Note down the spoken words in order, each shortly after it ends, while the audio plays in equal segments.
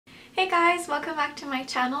Hey guys, welcome back to my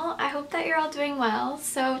channel. I hope that you're all doing well.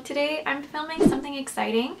 So today I'm filming something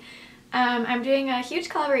exciting. I'm doing a huge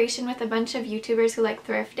collaboration with a bunch of YouTubers who like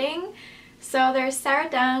thrifting. So there's Sarah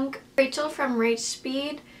Dunk, Rachel from Rage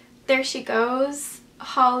Speed, There She Goes,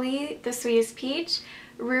 Holly, the Sweetest Peach,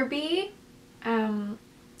 Ruby,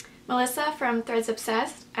 Melissa from Threads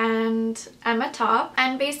Obsessed, and Emma Top.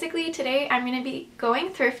 And basically today I'm going to be going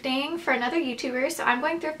thrifting for another YouTuber. So I'm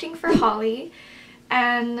going thrifting for Holly,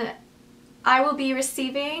 and I will be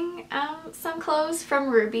receiving some clothes from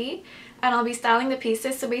Ruby, and I'll be styling the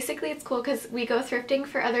pieces. So basically it's cool because we go thrifting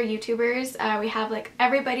for other YouTubers. We have like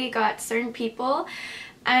everybody got certain people,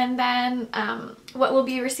 and then what we'll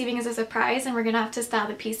be receiving is a surprise, and we're gonna have to style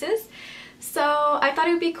the pieces. So I thought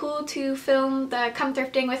it would be cool to film the come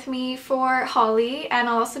thrifting with me for Holly, and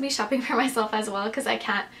I'll also be shopping for myself as well because I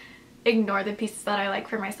can't ignore the pieces that I like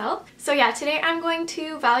for myself. So yeah, today I'm going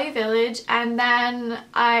to Value Village, and then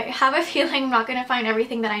I have a feeling I'm not going to find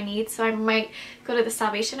everything that I need, so I might go to the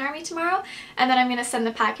Salvation Army tomorrow, and then I'm going to send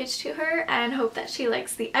the package to her and hope that she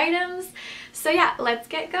likes the items. So yeah, let's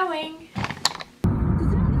get going. Okay,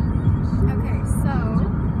 so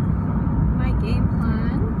my game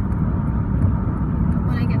plan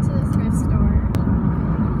when I get to the thrift store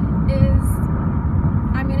is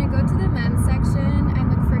I'm going to go to the men's section and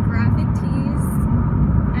look for graphic tees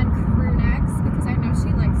and crew necks because I know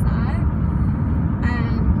she likes that,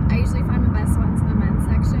 and I usually find the best ones in the men's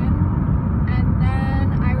section. And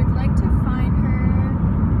then I would like to find her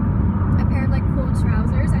a pair of like cool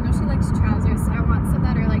trousers. I know she likes trousers, so I want some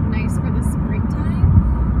that are like nice for the springtime.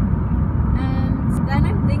 And then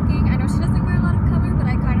I'm thinking, I know she doesn't wear a lot of color, but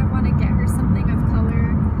I kind of want to get her something of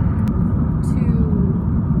color to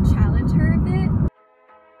challenge her a bit.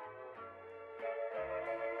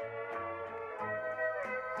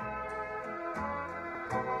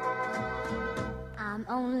 I'm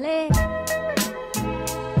only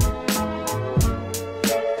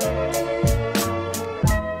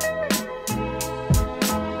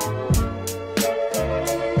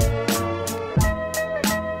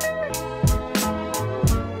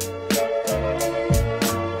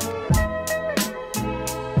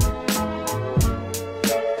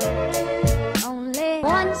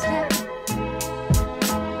one step.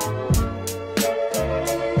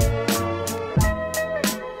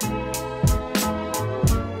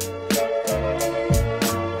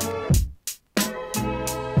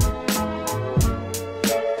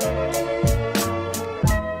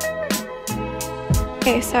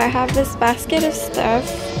 Okay, so I have this basket of stuff,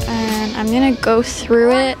 and I'm gonna go through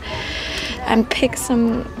it and pick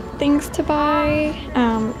some things to buy.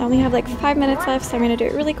 I only have like 5 minutes left, so I'm gonna do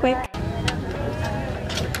it really quick.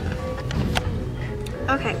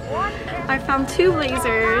 Okay, I found two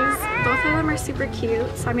blazers. Both of them are super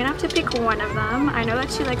cute, so I'm gonna have to pick one of them. I know that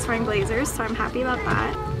she likes wearing blazers, so I'm happy about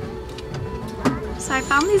that. So I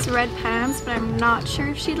found these red pants, but I'm not sure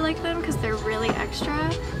if she'd like them because they're really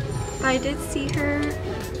extra. But I did see her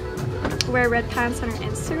wear red pants on her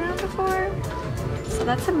Instagram before, so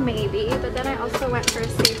that's a maybe. But then I also went for a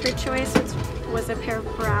safer choice, which was a pair of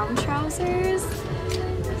brown trousers.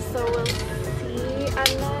 So we'll see. And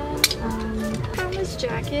then I found this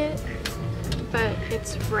jacket, but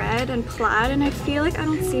it's red and plaid, and I feel like I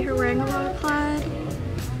don't see her wearing a lot of plaid.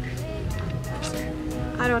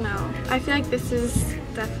 I don't know. I feel like this is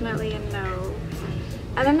definitely a no.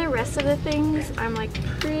 And then the rest of the things, I'm like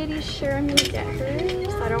pretty sure I'm gonna get her,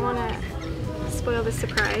 so I don't want to spoil the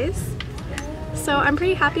surprise. So I'm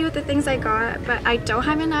pretty happy with the things I got, but I don't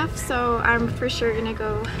have enough, so I'm for sure gonna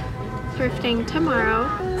go thrifting tomorrow.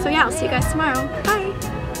 So yeah, I'll see you guys tomorrow. Bye!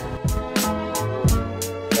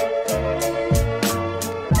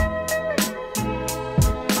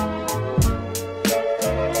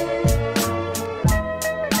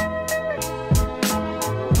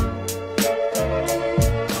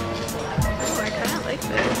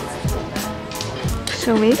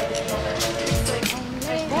 Show me. It's like, is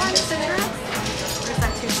this a dress? Or is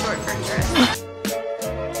that too short for a dress?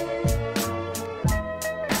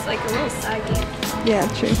 It's like a little saggy. Yeah,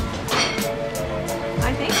 true.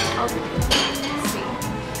 I think I'll see.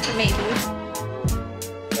 Maybe.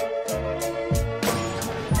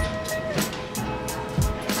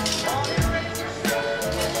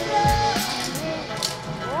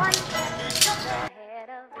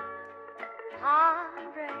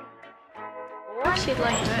 She'd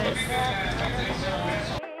like this.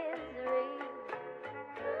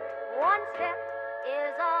 One step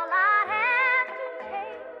is all I have to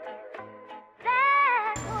take.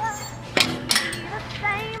 That was the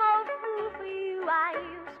same old fool for you I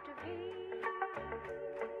used to be.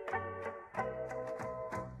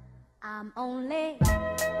 I'm only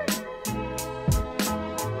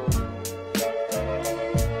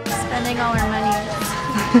spending all our money.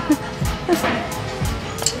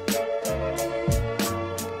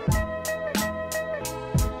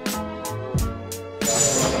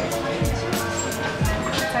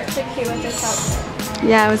 It's actually cute with this outfit.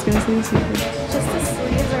 Yeah, I was gonna say the same thing. Just the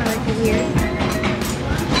sleeves are like weird.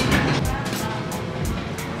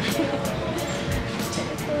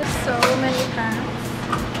 So many pants.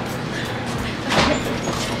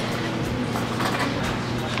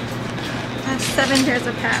 I have 7 pairs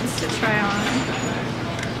of pants to try on.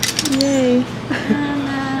 Yay. And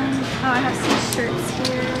then, oh, I have some shirts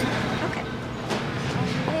here. Okay.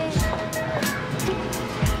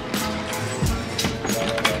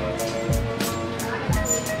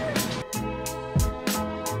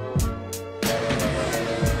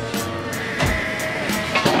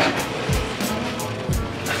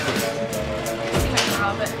 See my bra,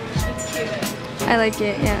 but it's cute. I like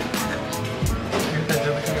it, yeah.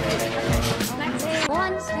 Next,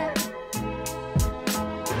 One step.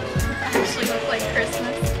 actually look like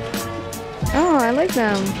Christmas. Oh, I like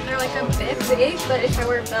them. They're like a bit big, but if I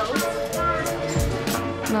wear belts,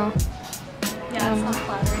 No. yeah, it's not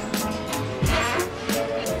flattering.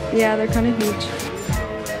 Yeah, they're kind of huge.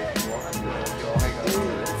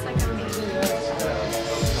 It's like a maybe.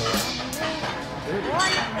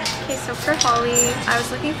 Okay, so for Holly, I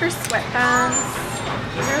was looking for sweatpants.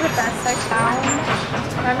 These are the best I found.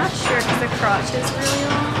 I'm not sure because the crotch is really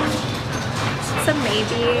long. It's a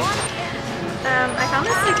maybe. I found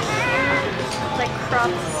this like cute, like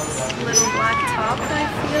cropped little black top that I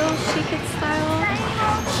feel she could style.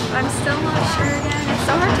 I'm still not sure again. It's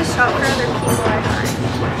so hard to shop for other people, I find.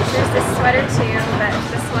 There's this sweater too, but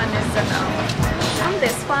this one is a no. I found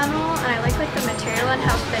this flannel and I like the material and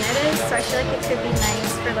how thin it is, so I feel like it could be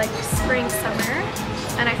nice for like spring, summer.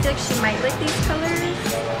 And I feel like she might like these colors.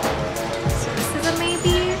 So this is a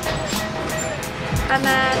maybe. And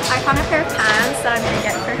then I found a pair of pants that I'm gonna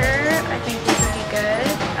get for her. I think these would be good.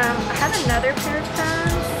 I have another pair of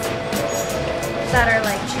pants that are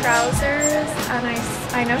like trousers, and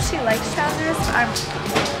I know she likes trousers, but I'm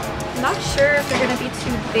not sure if they're gonna be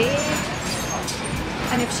too big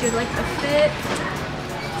and if she would like the fit.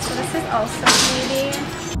 So this is also maybe.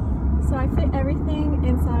 So I fit everything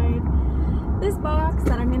inside this box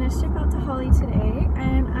that I'm gonna ship out to Holly today,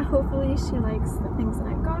 and hopefully she likes the things that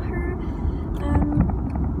I got her.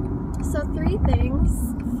 So 3 things.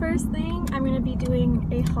 First thing, I'm going to be doing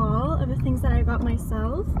a haul of the things that I got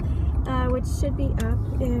myself, which should be up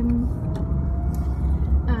in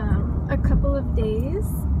a couple of days.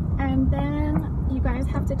 And then you guys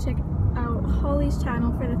have to check out Holly's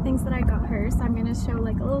channel for the things that I got her. So I'm going to show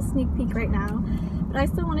like a little sneak peek right now. But I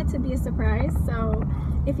still want it to be a surprise. So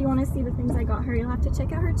if you want to see the things I got her, you'll have to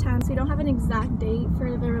check out her channel. So we don't have an exact date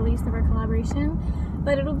for the release of our collaboration,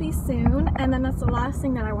 but it'll be soon. And then that's the last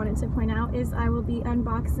thing that I wanted to point out is I will be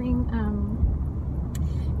unboxing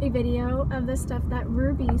a video of the stuff that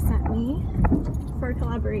Ruby sent me for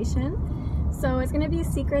collaboration. So it's going to be a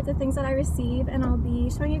secret, the things that I receive, and I'll be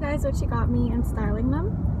showing you guys what she got me and styling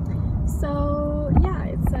them. So yeah,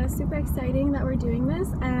 it's super exciting that we're doing this,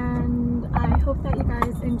 and I hope that you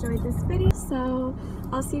guys enjoyed this video. So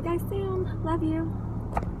I'll see you guys soon. Love you.